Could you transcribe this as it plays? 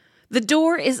The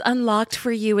door is unlocked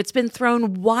for you. It's been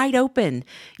thrown wide open.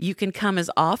 You can come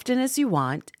as often as you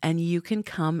want, and you can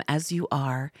come as you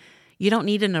are. You don't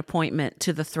need an appointment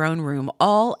to the throne room.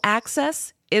 All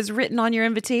access is written on your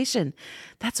invitation.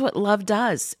 That's what love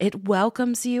does. It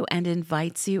welcomes you and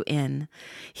invites you in.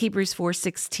 Hebrews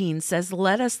 4:16 says,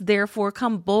 "Let us therefore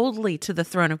come boldly to the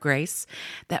throne of grace,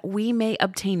 that we may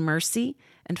obtain mercy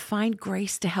and find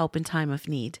grace to help in time of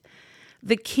need."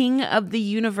 The King of the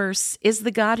universe is the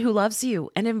God who loves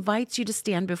you and invites you to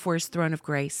stand before his throne of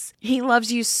grace. He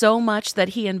loves you so much that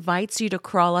he invites you to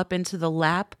crawl up into the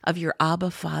lap of your Abba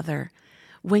Father.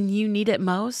 When you need it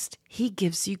most, he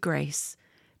gives you grace.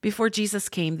 Before Jesus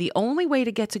came, the only way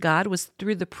to get to God was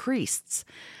through the priests.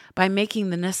 By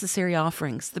making the necessary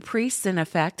offerings, the priests, in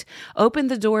effect, opened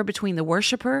the door between the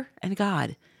worshiper and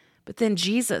God. But then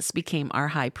Jesus became our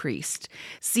high priest.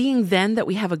 Seeing then that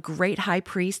we have a great high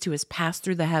priest who has passed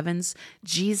through the heavens,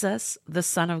 Jesus, the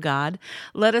Son of God,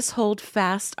 let us hold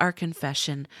fast our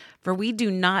confession. For we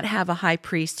do not have a high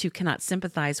priest who cannot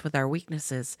sympathize with our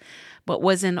weaknesses, but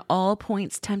was in all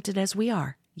points tempted as we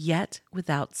are, yet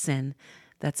without sin.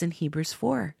 That's in Hebrews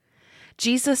 4.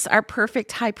 Jesus, our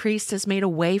perfect high priest, has made a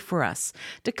way for us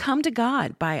to come to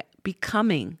God by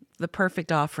becoming the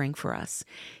perfect offering for us.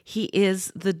 He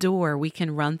is the door we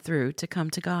can run through to come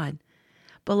to God.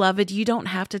 Beloved, you don't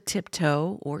have to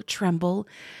tiptoe or tremble.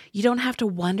 You don't have to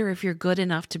wonder if you're good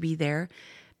enough to be there,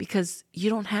 because you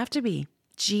don't have to be.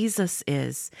 Jesus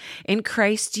is. In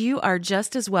Christ, you are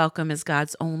just as welcome as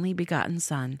God's only begotten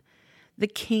Son. The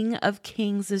King of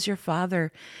Kings is your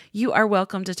Father. You are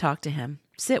welcome to talk to him.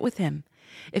 Sit with him.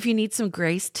 If you need some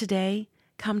grace today,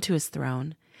 come to his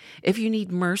throne. If you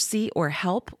need mercy or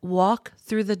help, walk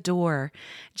through the door,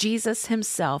 Jesus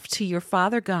himself, to your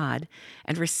Father God,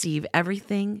 and receive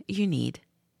everything you need.